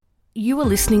You are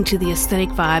listening to the Aesthetic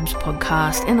Vibes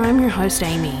podcast, and I'm your host,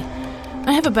 Amy.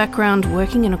 I have a background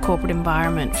working in a corporate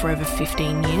environment for over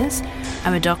 15 years.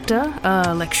 I'm a doctor,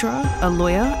 a lecturer, a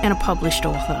lawyer, and a published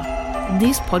author.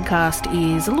 This podcast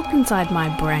is a look inside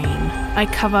my brain. I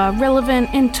cover relevant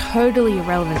and totally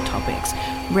irrelevant topics,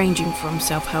 ranging from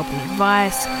self-help and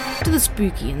advice, to the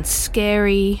spooky and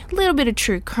scary, a little bit of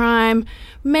true crime,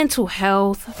 mental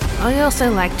health. I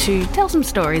also like to tell some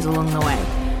stories along the way.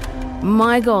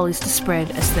 My goal is to spread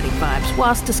aesthetic vibes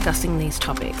whilst discussing these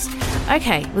topics.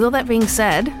 Okay, with all that being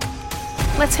said,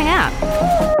 let's hang out.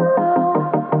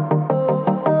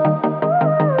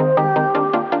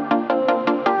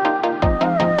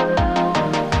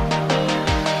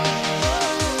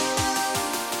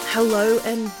 Hello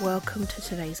and welcome to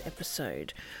today's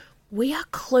episode. We are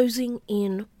closing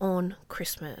in on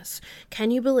Christmas. Can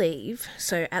you believe?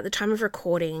 So at the time of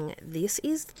recording, this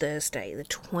is Thursday, the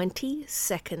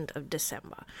 22nd of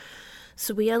December.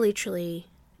 So we are literally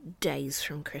days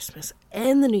from Christmas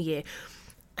and the New Year.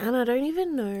 And I don't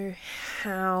even know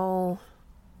how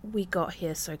we got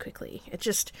here so quickly.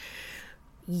 It's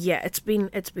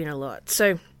been a lot.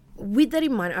 So with that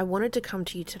in mind, I wanted to come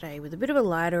to you today with a bit of a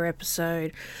lighter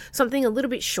episode, something a little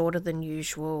bit shorter than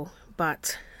usual,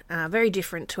 but very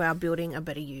different to our Building a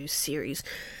Better You series.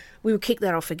 We will kick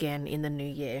that off again in the new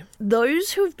year.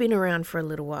 Those who have been around for a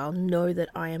little while know that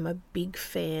I am a big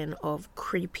fan of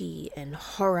creepy and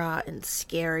horror and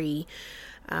scary.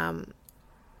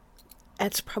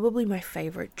 It's probably my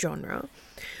favourite genre.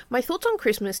 My thoughts on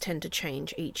Christmas tend to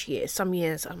change each year. Some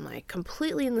years I'm like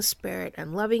completely in the spirit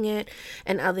and loving it,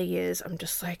 and other years I'm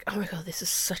just like, oh my god, this is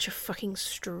such a fucking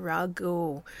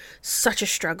struggle. Such a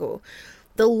struggle.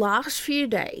 The last few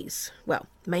days, well,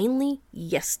 mainly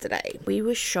yesterday, we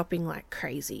were shopping like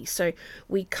crazy. So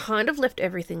we kind of left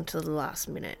everything to the last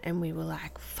minute and we were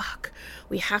like, fuck,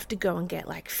 we have to go and get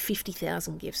like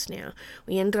 50,000 gifts now.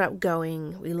 We ended up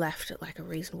we left at like a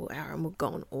reasonable hour and we're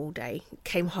gone all day.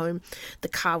 Came home, the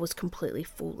car was completely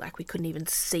full, like we couldn't even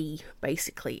see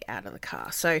basically out of the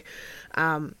car. So,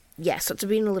 so it's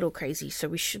been a little crazy, so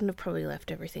we shouldn't have probably left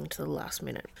everything to the last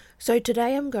minute. So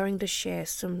today I'm going to share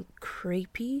some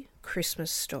creepy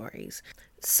Christmas stories.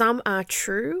 Some are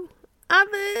true,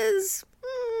 others,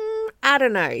 I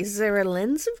don't know. Is there a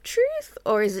lens of truth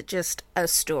or is it just a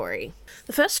story?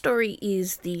 The first story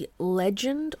is the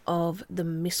legend of the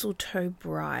mistletoe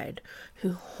bride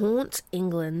who haunts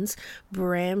England's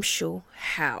Bramshill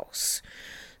house.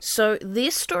 So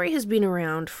this story has been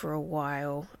around for a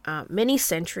while, many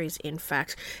centuries in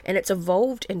fact, and it's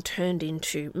evolved and turned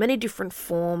into many different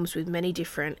forms with many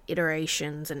different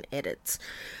iterations and edits.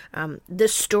 The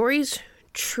story's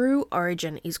true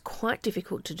origin is quite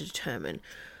difficult to determine,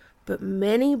 but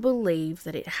many believe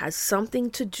that it has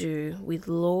something to do with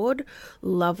Lord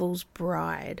Lovell's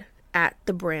bride at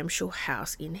the Bramshill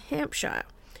house in Hampshire,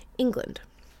 England.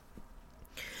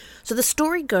 So the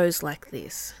story goes like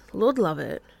this. Lord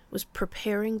Lovat was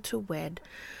preparing to wed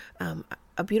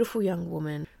a beautiful young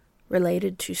woman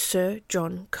related to Sir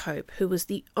John Cope, who was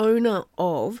the owner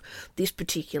of this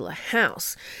particular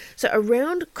house. So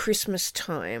around Christmas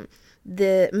time,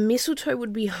 the mistletoe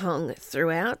would be hung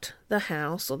throughout the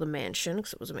house or the mansion,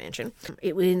 because it was a mansion.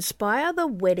 It would inspire the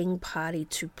wedding party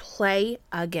to play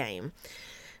a game.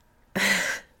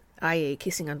 i.e.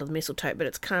 kissing under the mistletoe, but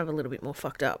it's kind of a little bit more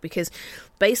fucked up because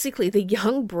basically the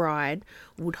young bride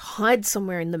would hide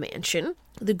somewhere in the mansion.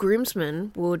 The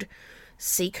groomsmen would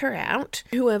seek her out.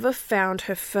 Whoever found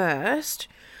her first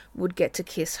would get to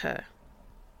kiss her.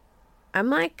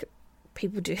 I'm like,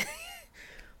 people do...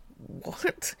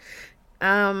 What?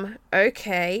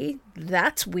 Okay,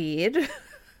 that's weird.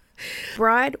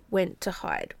 Bride went to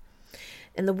hide.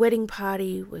 And the wedding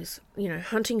party was,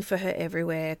 hunting for her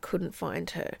everywhere, couldn't find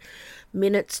her.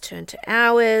 Minutes turned to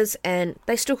hours, and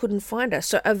they still couldn't find her.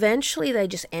 So eventually they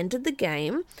just ended the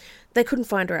game. They couldn't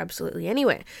find her absolutely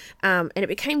anywhere. And it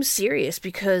became serious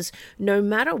because no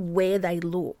matter where they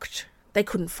looked, they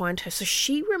couldn't find her. So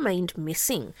she remained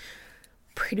missing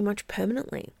pretty much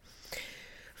permanently.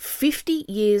 50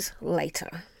 years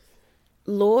later,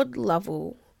 Lord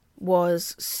Lovell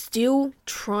was still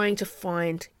trying to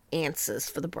find answers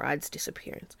for the bride's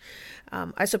disappearance.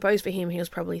 I suppose for him, he was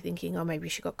probably thinking, oh, maybe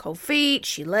she got cold feet,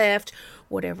 she left,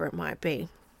 whatever it might be.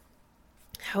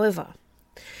 However,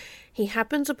 he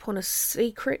happens upon a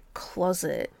secret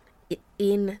closet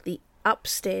in the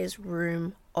upstairs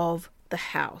room of the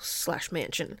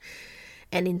house/mansion.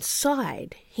 And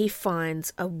inside, he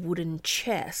finds a wooden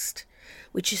chest,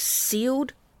 which is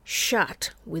sealed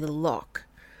shut with a lock.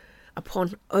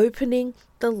 Upon opening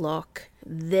the lock,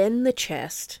 then the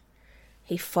chest,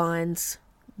 he finds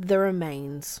the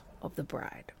remains of the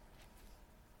bride.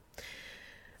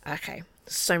 Okay,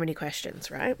 so many questions,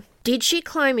 right? Did she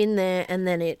climb in there and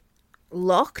then it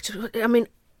locked? I mean,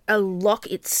 a lock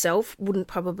itself wouldn't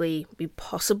probably be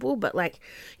possible, but like,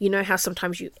 you know how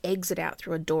sometimes you exit out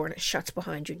through a door and it shuts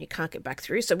behind you and you can't get back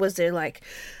through? So was there like,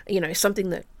 you know, something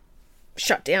that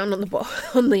shut down on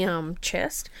the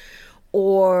chest?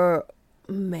 Or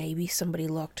maybe somebody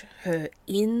locked her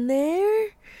in there?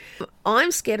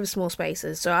 I'm scared of small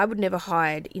spaces, so I would never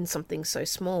hide in something so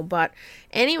small. But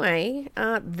anyway,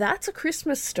 that's a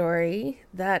Christmas story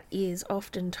that is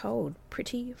often told.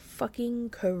 Pretty fucking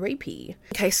creepy.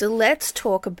 Okay, so let's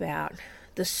talk about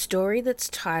the story that's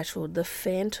titled The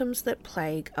Phantoms That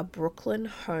Plague a Brooklyn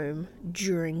Home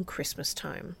During Christmas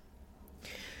Time.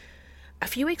 A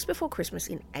few weeks before Christmas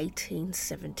in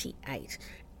 1878,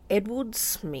 Edward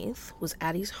Smith was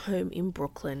at his home in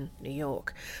Brooklyn, New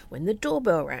York, when the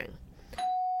doorbell rang.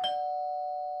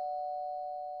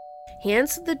 He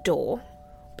answered the door,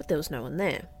 but there was no one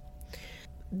there.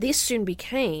 This soon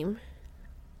became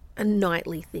a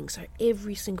nightly thing, so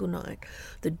every single night,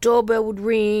 the doorbell would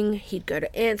ring, he'd go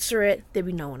to answer it, there'd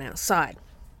be no one outside.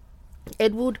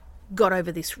 Edward got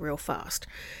over this real fast.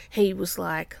 He was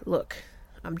like, look,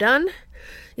 I'm done.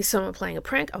 Is someone playing a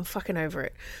prank? I'm fucking over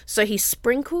it. So he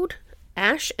sprinkled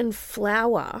ash and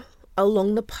flour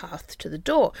along the path to the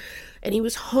door, and he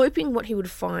was hoping what he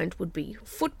would find would be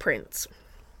footprints.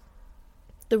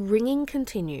 The ringing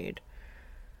continued,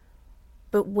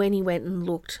 but when he went and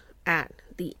looked at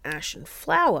the ash and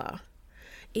flour,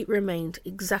 it remained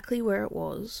exactly where it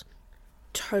was,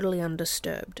 totally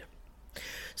undisturbed.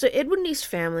 So Edward and his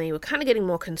family were kind of getting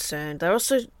more concerned. They were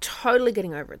also totally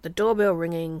getting over it. The doorbell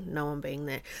ringing, no one being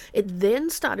there. It then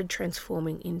started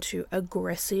transforming into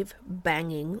aggressive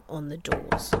banging on the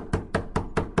doors.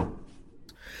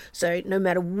 So no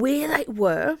matter where they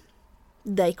were,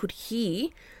 they could hear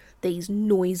these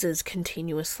noises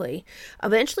continuously.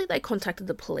 Eventually they contacted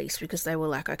the police because they were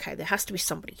like, okay, there has to be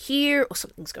somebody here or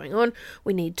something's going on.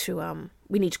 We need to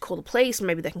call the police.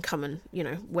 Maybe they can come and, you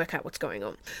know, work out what's going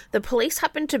on. The police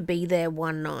happened to be there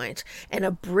one night and a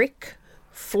brick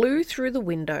flew through the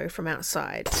window from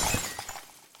outside.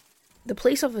 The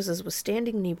police officers were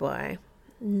standing nearby.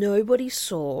 Nobody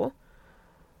saw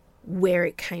where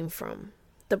it came from.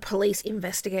 The police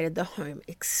investigated the home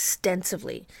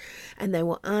extensively and they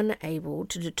were unable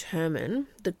to determine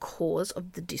the cause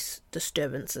of the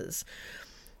disturbances.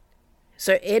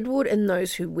 So Edward and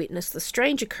those who witnessed the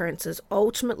strange occurrences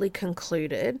ultimately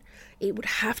concluded it would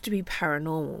have to be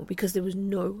paranormal because there was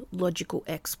no logical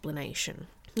explanation.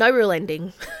 No real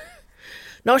ending.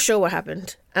 Not sure what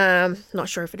happened. Not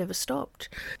sure if it ever stopped.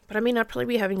 But I mean, I'd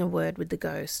probably be having a word with the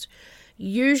ghost.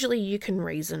 Usually you can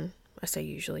reason, I say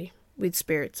usually, with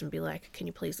spirits and be like, can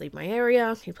you please leave my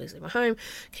area? Can you please leave my home?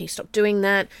 Can you stop doing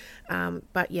that?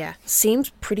 But yeah, seems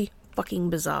pretty fucking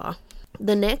bizarre.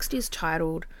 The next is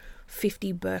titled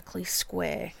 50 Berkeley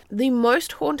Square. The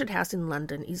most haunted house in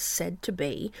London is said to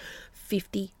be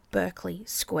 50 Berkeley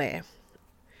Square.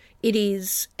 It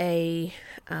is a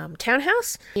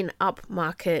townhouse in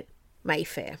upmarket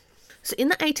Mayfair. So in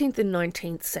the 18th and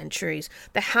 19th centuries,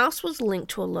 the house was linked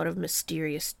to a lot of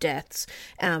mysterious deaths,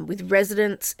 with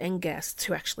residents and guests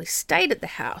who actually stayed at the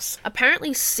house.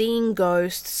 Apparently seeing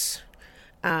ghosts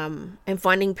and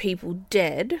finding people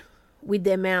dead with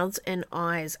their mouths and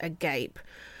eyes agape,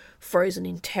 frozen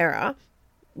in terror,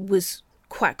 was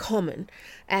quite common,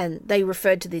 and they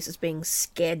referred to this as being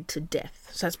scared to death.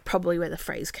 So that's probably where the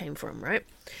phrase came from, right?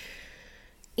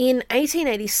 In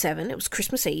 1887, it was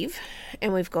Christmas Eve,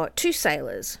 and we've got two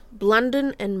sailors,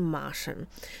 Blunden and Martin.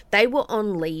 They were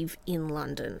on leave in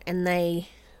London, and they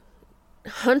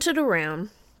hunted around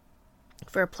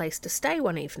for a place to stay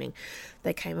one evening.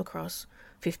 They came across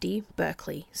 50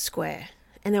 Berkeley Square,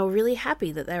 and they were really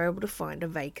happy that they were able to find a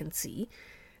vacancy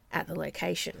at the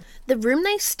location. The room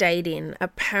they stayed in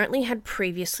apparently had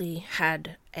previously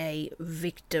had a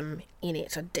victim in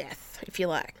it, a death, if you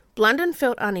like. Blunden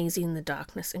felt uneasy in the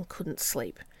darkness and couldn't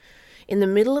sleep. In the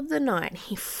middle of the night,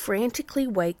 he frantically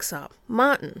wakes up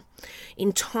Martin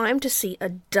in time to see a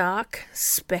dark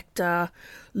spectre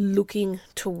looking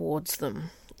towards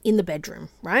them in the bedroom,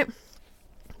 right?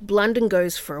 Blunden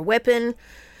goes for a weapon,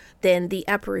 then the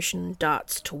apparition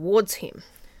darts towards him.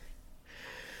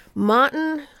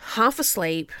 Martin, half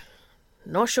asleep,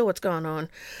 not sure what's going on,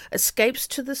 escapes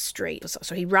to the street.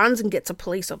 So he runs and gets a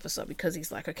police officer because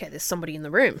he's like, okay, there's somebody in the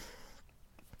room.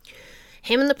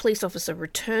 Him and the police officer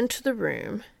return to the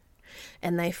room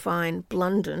and they find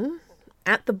Blunden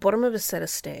at the bottom of a set of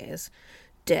stairs,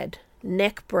 dead,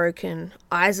 neck broken,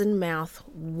 eyes and mouth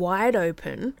wide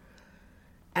open,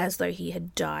 as though he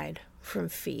had died from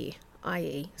fear,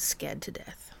 i.e. scared to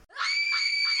death.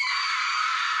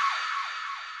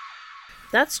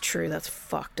 That's true. That's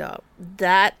fucked up.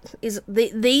 That is...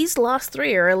 these last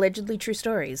three are allegedly true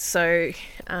stories. So,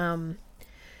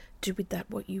 do with that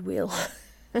what you will.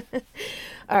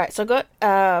 Alright, so I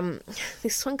got...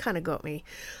 this one kind of got me.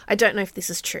 I don't know if this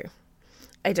is true.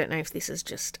 I don't know if this is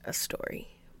just a story.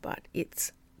 But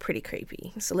it's pretty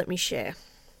creepy. So let me share.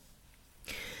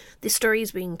 This story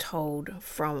is being told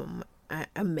from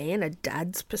a man, a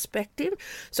dad's perspective.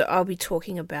 So I'll be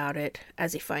talking about it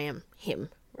as if I am him,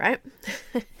 right?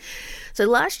 So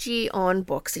last year on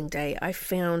Boxing Day, I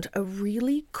found a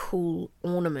really cool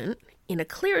ornament in a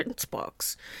clearance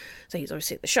box. So he's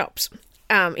obviously at the shops.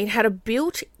 It had a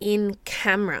built-in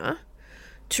camera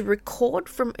to record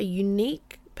from a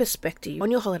unique perspective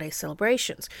on your holiday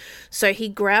celebrations. So he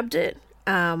grabbed it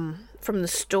from the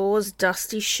store's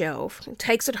dusty shelf and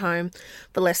takes it home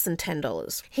for less than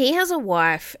 $10. He has a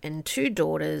wife and 2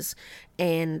 daughters,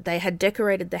 and they had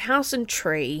decorated the house and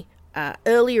tree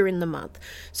earlier in the month.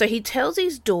 So he tells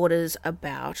his daughters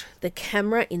about the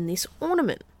camera in this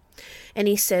ornament. And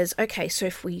he says, okay, so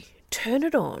if we turn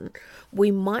it on, we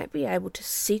might be able to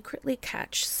secretly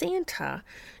catch Santa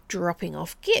dropping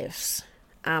off gifts.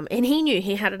 And he knew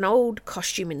he had an old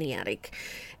costume in the attic,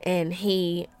 and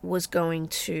he was going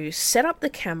to set up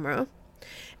the camera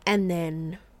and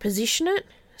then position it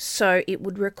so it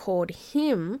would record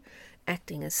him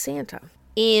acting as Santa.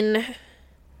 In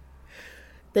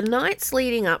the nights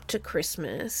leading up to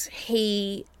Christmas,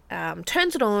 he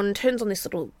turns on this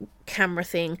little camera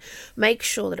thing, makes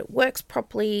sure that it works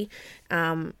properly.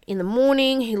 In the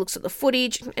morning, he looks at the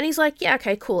footage and he's like, yeah,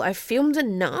 okay, cool. I've filmed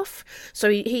enough. So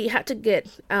he had to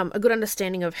get a good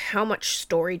understanding of how much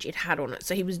storage it had on it.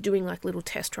 So he was doing like little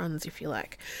test runs, if you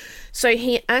like. So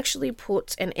he actually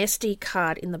puts an SD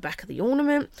card in the back of the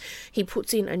ornament. He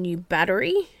puts in a new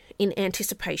battery in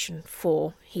anticipation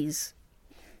for his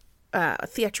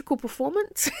theatrical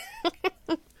performance.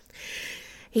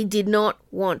 He did not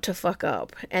want to fuck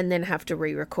up and then have to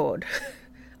re-record.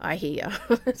 I hear.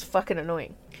 It's fucking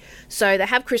annoying. So they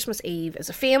have Christmas Eve as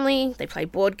a family. They play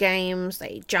board games. They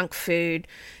eat junk food.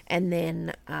 And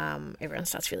then everyone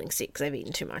starts feeling sick because they've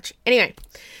eaten too much. Anyway,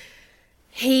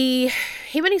 him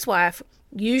and his wife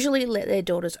usually let their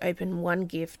daughters open one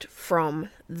gift from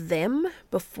them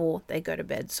before they go to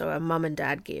bed. So a mum and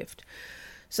dad gift.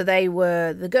 So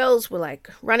the girls were like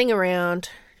running around,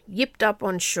 yipped up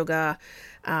on sugar,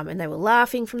 and they were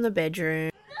laughing from the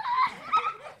bedroom.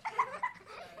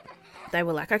 They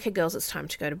were like, okay, girls, it's time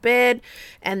to go to bed.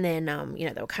 And then,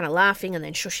 they were kind of laughing and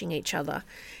then shushing each other.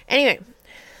 Anyway,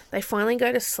 they finally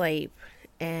go to sleep,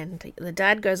 and the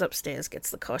dad goes upstairs, gets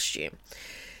the costume.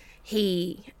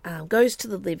 He goes to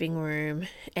the living room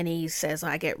and he says,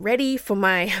 I get ready for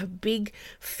my big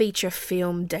feature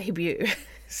film debut.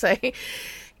 So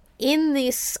in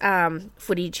this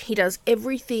footage, he does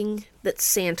everything that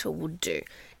Santa would do.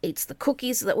 Eats the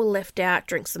cookies that were left out,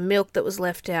 drinks the milk that was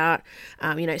left out,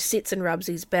 sits and rubs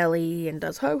his belly and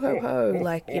does ho, ho, ho,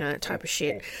 like, that type of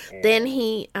shit. Then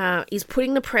he is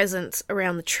putting the presents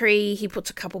around the tree. He puts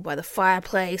a couple by the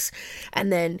fireplace,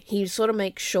 and then he sort of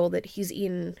makes sure that he's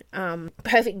in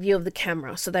perfect view of the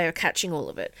camera, so they are catching all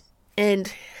of it.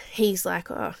 And he's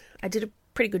like, oh, I did a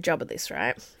pretty good job of this,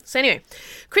 right? So anyway,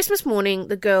 Christmas morning,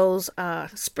 the girls are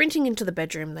sprinting into the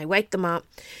bedroom. They wake them up,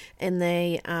 and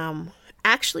they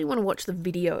actually want to watch the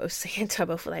video of Santa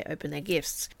before they open their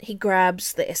gifts. He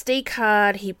grabs the SD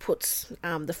card, he puts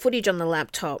the footage on the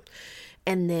laptop,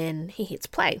 and then he hits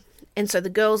play. And so the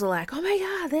girls are like, oh my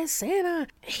God, there's Santa.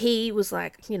 He was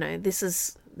like, this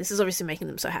is obviously making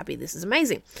them so happy. This is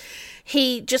amazing.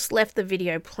 He just left the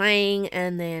video playing,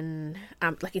 and then,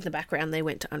 in the background, they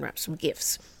went to unwrap some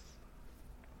gifts.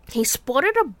 He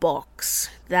spotted a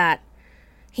box that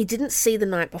he didn't see the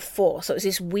night before. So it was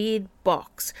this weird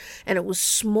box, and it was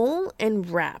small and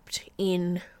wrapped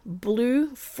in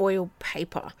blue foil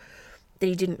paper that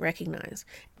he didn't recognize.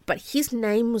 But his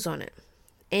name was on it.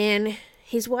 And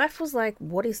his wife was like,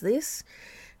 what is this?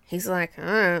 He's like,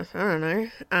 I don't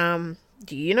know.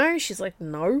 Do you know? She's like,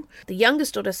 no. The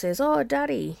youngest daughter says, oh,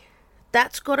 Daddy,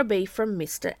 that's got to be from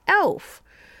Mr. Elf.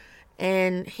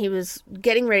 And he was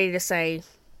getting ready to say,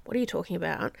 what are you talking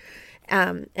about?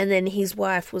 And then his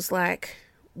wife was like,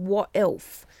 what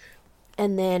elf?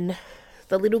 And then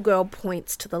the little girl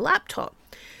points to the laptop,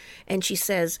 and she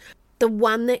says,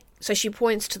 so she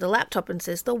points to the laptop and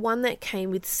says, the one that came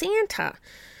with Santa.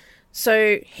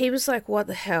 So he was like, what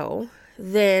the hell?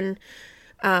 Then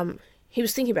he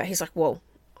was thinking about it. He's like, well,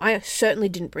 I certainly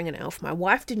didn't bring an elf. My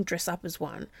wife didn't dress up as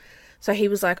one. So he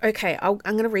was like, okay, I'm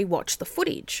going to rewatch the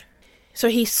footage. So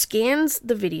he scans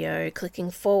the video,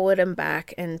 clicking forward and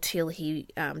back until he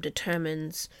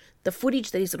determines the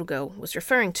footage that his little girl was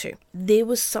referring to. There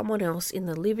was someone else in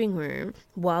the living room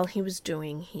while he was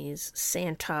doing his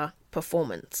Santa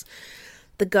performance.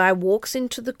 The guy walks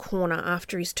into the corner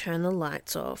after he's turned the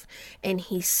lights off, and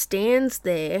he stands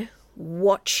there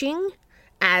watching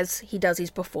as he does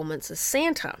his performance as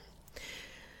Santa.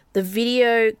 The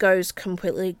video goes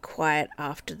completely quiet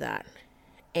after that,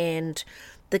 and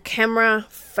the camera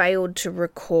failed to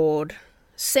record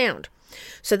sound.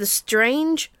 So the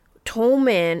strange tall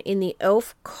man in the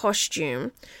elf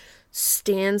costume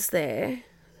stands there,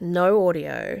 no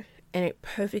audio, and it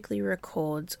perfectly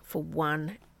records for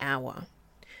 1 hour.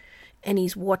 And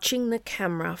he's watching the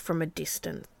camera from a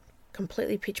distance,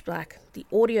 completely pitch black. The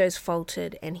audio's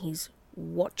faulted, and he's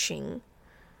watching,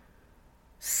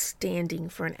 standing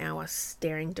for an hour,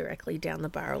 staring directly down the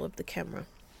barrel of the camera.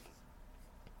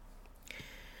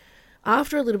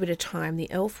 After a little bit of time, the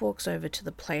elf walks over to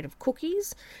the plate of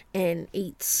cookies and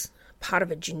eats part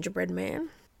of a gingerbread man.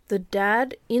 The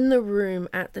dad in the room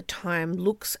at the time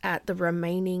looks at the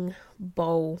remaining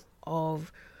bowl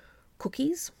of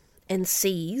cookies and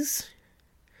sees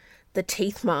the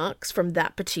teeth marks from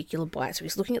that particular bite. So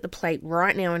he's looking at the plate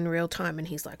right now in real time, and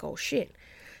he's like, oh shit,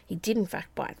 he did in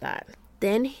fact bite that.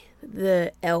 Then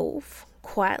the elf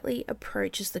quietly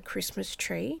approaches the Christmas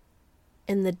tree,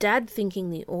 and the dad, thinking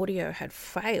the audio had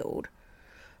failed,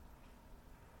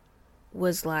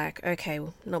 was like, okay,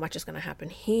 well, not much is going to happen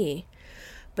here.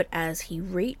 But as he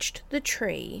reached the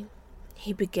tree,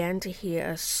 he began to hear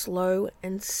a slow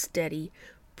and steady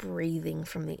breathing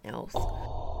from the elf.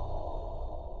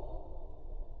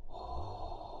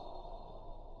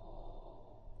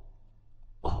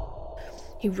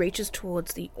 He reaches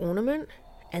towards the ornament,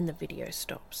 and the video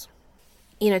stops.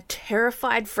 In a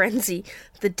terrified frenzy,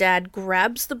 the dad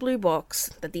grabs the blue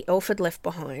box that the elf had left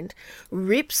behind,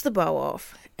 rips the bow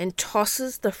off, and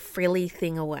tosses the frilly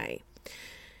thing away.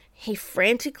 He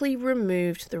frantically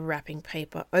removed the wrapping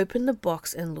paper, opened the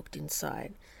box, and looked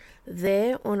inside.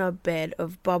 There, on a bed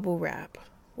of bubble wrap,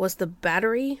 was the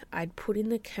battery I'd put in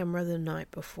the camera the night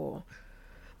before.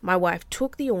 My wife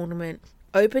took the ornament,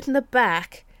 opened the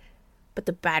back, but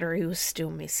the battery was still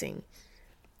missing.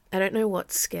 I don't know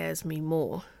what scares me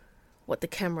more, what the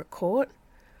camera caught,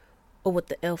 or what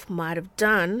the elf might have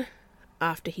done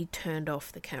after he turned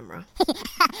off the camera.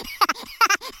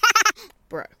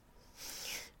 Bro.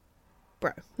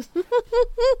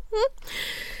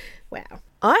 Wow.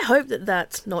 I hope that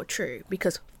that's not true,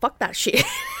 because fuck that shit.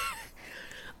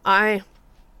 I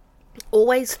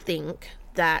always think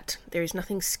that there is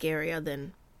nothing scarier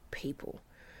than people.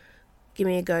 Give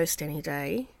me a ghost any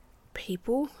day.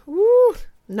 People? Woo!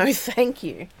 No, thank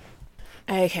you.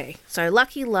 Okay, so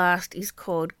lucky last is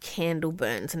called Candle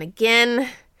Burns. And again,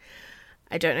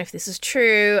 I don't know if this is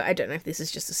true. I don't know if this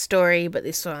is just a story, but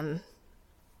this one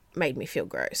made me feel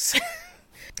gross.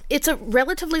 It's a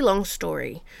relatively long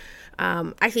story.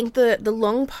 I think the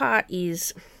long part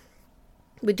is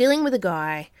we're dealing with a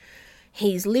guy.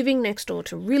 He's living next door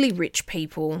to really rich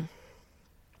people,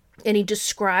 and he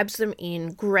describes them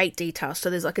in great detail. So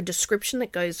there's like a description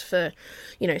that goes for,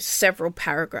 several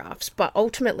paragraphs. But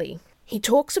ultimately, he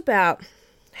talks about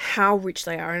how rich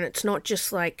they are. And it's not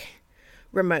just like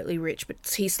remotely rich, but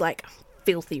he's like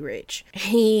filthy rich.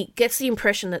 He gets the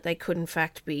impression that they could in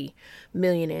fact be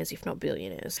millionaires, if not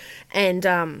billionaires. And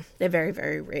they're very,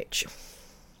 very rich.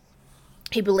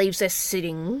 He believes they're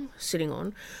sitting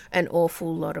on an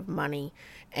awful lot of money.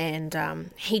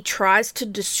 And he tries to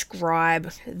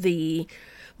describe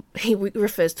he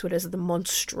refers to it as the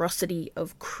monstrosity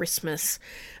of Christmas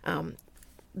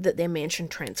that their mansion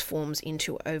transforms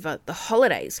into over the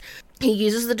holidays. He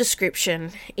uses the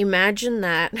description, imagine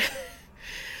that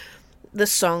the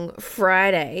song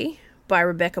Friday by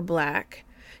Rebecca Black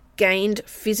gained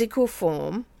physical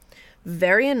form,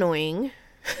 very annoying,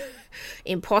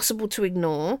 impossible to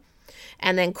ignore,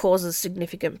 and then causes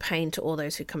significant pain to all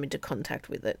those who come into contact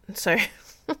with it. So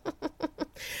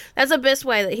that's the best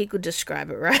way that he could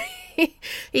describe it, right?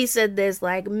 He said there's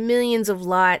like millions of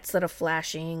lights that are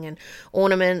flashing and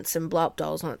ornaments and blow-up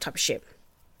dolls and all that type of shit.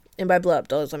 And by blow-up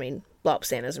dolls, I mean blow-up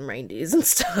Santas and reindeers and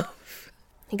stuff.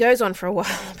 He goes on for a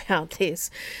while about this.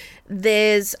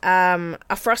 There's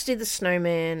a Frosty the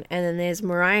Snowman, and then there's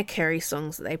Mariah Carey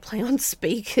songs that they play on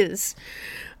speakers.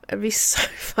 It'd be so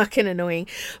fucking annoying.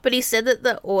 But he said that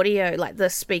the audio, like the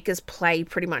speakers play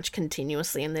pretty much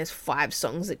continuously, and there's 5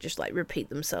 songs that just like repeat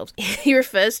themselves. He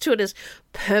refers to it as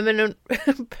permanent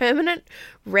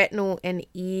retinal and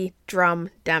eardrum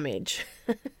damage.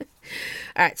 All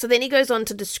right, so then he goes on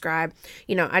to describe,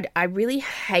 I really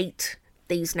hate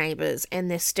these neighbours and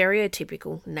their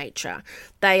stereotypical nature.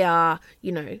 They are,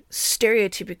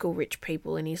 stereotypical rich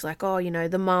people. And he's like, oh,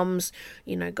 the mums,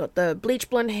 got the bleach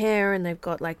blonde hair and they've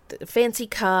got like the fancy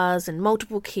cars and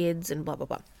multiple kids and blah, blah,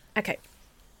 blah. Okay.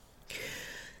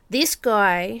 This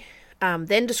guy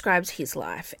then describes his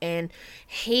life, and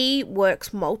he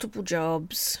works multiple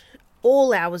jobs,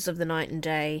 all hours of the night and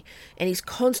day, and he's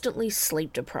constantly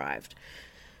sleep deprived.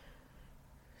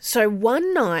 So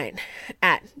one night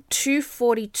at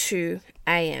 2:42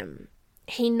 a.m.,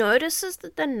 he notices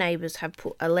that the neighbours have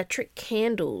put electric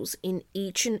candles in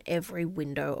each and every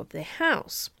window of their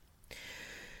house.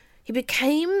 He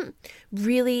became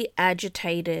really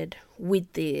agitated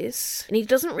with this, and he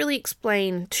doesn't really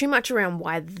explain too much around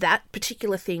why that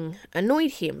particular thing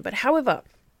annoyed him. But however,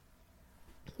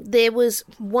 there was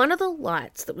one of the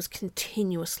lights that was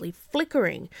continuously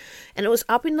flickering, and it was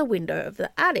up in the window of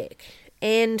the attic.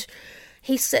 And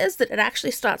he says that it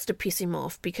actually starts to piss him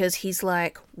off because he's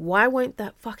like, why won't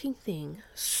that fucking thing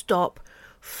stop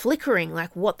flickering?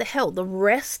 Like, what the hell? The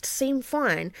rest seem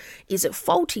fine. Is it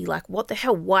faulty? Like, what the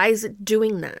hell? Why is it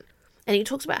doing that? And he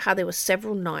talks about how there were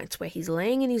several nights where he's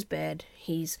laying in his bed,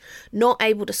 he's not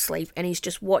able to sleep, and he's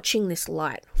just watching this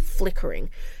light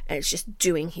flickering, and it's just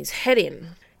doing his head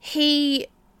in. A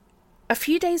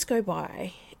few days go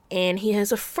by, and he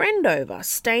has a friend over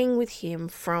staying with him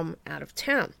from out of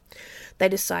town. They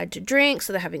decide to drink,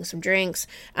 so they're having some drinks,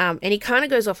 and he kind of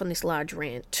goes off on this large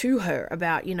rant to her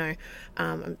about,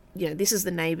 this is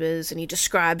the neighbours, and he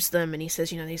describes them, and he says,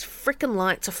 these freaking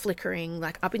lights are flickering,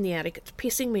 like, up in the attic, it's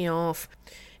pissing me off.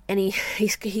 And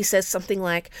he says something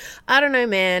like, I don't know,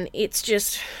 man, it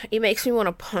makes me want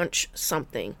to punch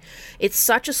something. It's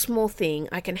such a small thing,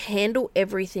 I can handle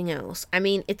everything else. I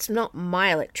mean, it's not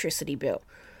my electricity bill.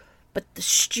 But the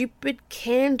stupid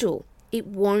candle, it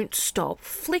won't stop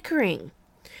flickering.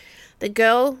 The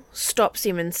girl stops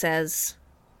him and says,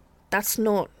 that's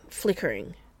not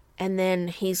flickering. And then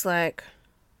he's like,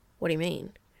 what do you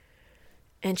mean?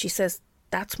 And she says,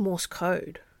 that's Morse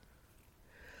code.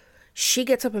 She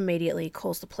gets up immediately,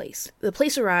 calls the police. The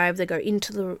police arrive, they go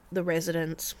into the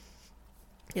residence.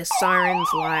 There's sirens,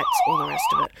 lights, all the rest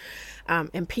of it.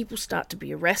 And people start to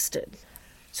be arrested.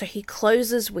 So he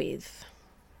closes with,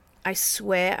 I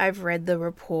swear I've read the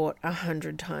report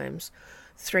 100 times.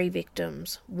 3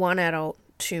 victims, 1 adult,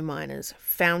 2 minors,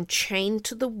 found chained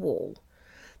to the wall.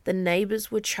 The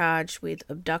neighbours were charged with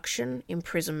abduction,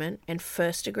 imprisonment, and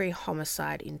first-degree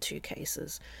homicide in 2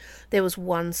 cases. There was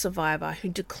 1 survivor who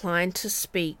declined to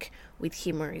speak with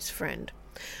him or his friend.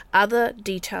 Other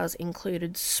details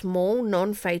included small,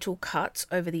 non-fatal cuts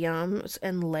over the arms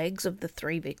and legs of the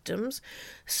 3 victims,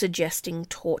 suggesting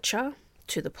torture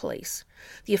to the police.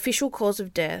 The official cause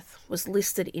of death was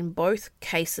listed in both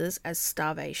cases as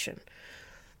starvation.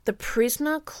 The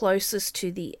prisoner closest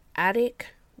to the attic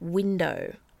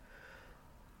window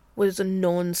was a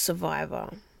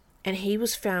non-survivor, and he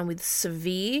was found with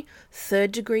severe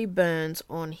 3rd-degree burns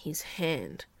on his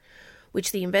hand,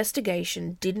 which the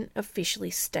investigation didn't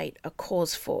officially state a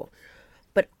cause for.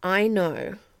 But I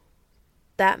know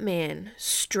that man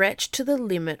stretched to the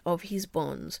limit of his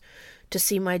bonds to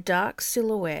see my dark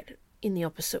silhouette in the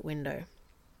opposite window.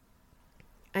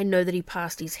 I know that he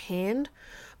passed his hand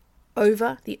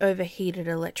over the overheated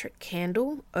electric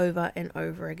candle over and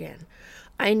over again.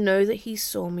 I know that he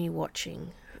saw me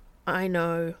watching. I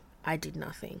know I did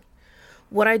nothing.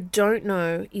 What I don't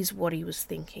know is what he was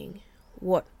thinking,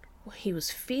 what he was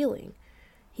feeling.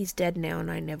 He's dead now and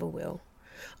I never will.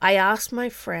 I asked my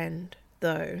friend,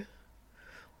 though,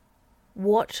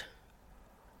 what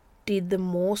did the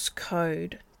Morse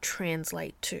code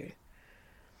translate to?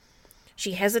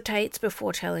 She hesitates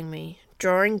before telling me,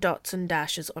 drawing dots and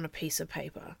dashes on a piece of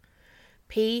paper.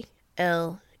 P-L-E-A-S-E.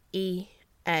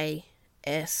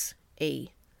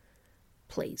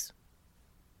 Please.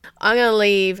 I'm going to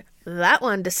leave that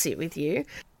one to sit with you.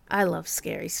 I love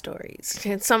scary stories.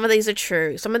 And some of these are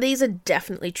true. Some of these are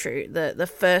definitely true. The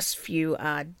first few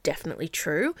are definitely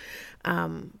true.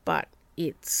 But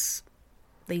these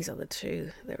are the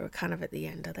 2 that were kind of at the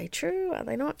end. Are they true? Are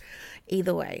they not?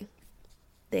 Either way,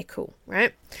 they're cool,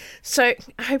 right? So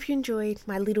I hope you enjoyed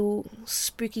my little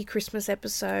spooky Christmas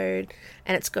episode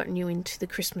and it's gotten you into the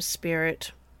Christmas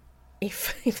spirit,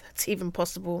 if that's even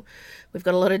possible. We've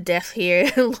got a lot of death here,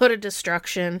 a lot of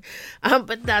destruction,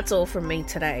 but that's all from me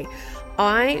today.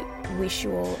 I wish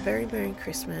you all a very Merry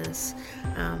Christmas.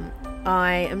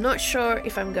 I am not sure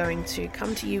if I'm going to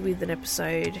come to you with an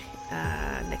episode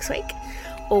next week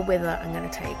or whether I'm going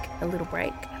to take a little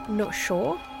break. Not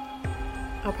sure.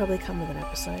 I'll probably come with an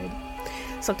episode.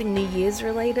 Something New Year's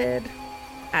related.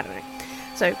 I don't know.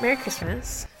 So, Merry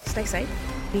Christmas. Stay safe.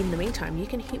 In the meantime, you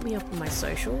can hit me up on my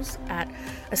socials at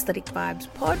Aesthetic Vibes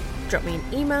Pod. Drop me an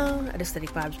email at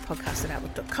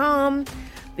aestheticvibespodcast@outlook.com.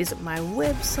 Visit my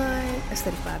website,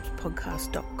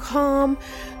 aestheticvibespodcast.com.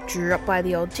 Drop by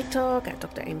the old TikTok at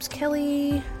Dr. Ames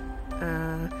Kelly.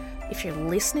 If you're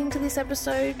listening to this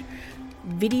episode,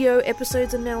 video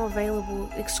episodes are now available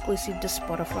exclusive to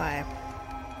Spotify.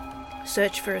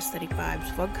 Search for Aesthetic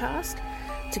Vibes Podcast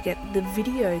to get the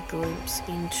video glimpse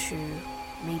into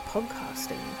me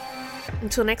podcasting.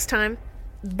 Until next time,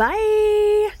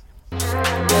 bye!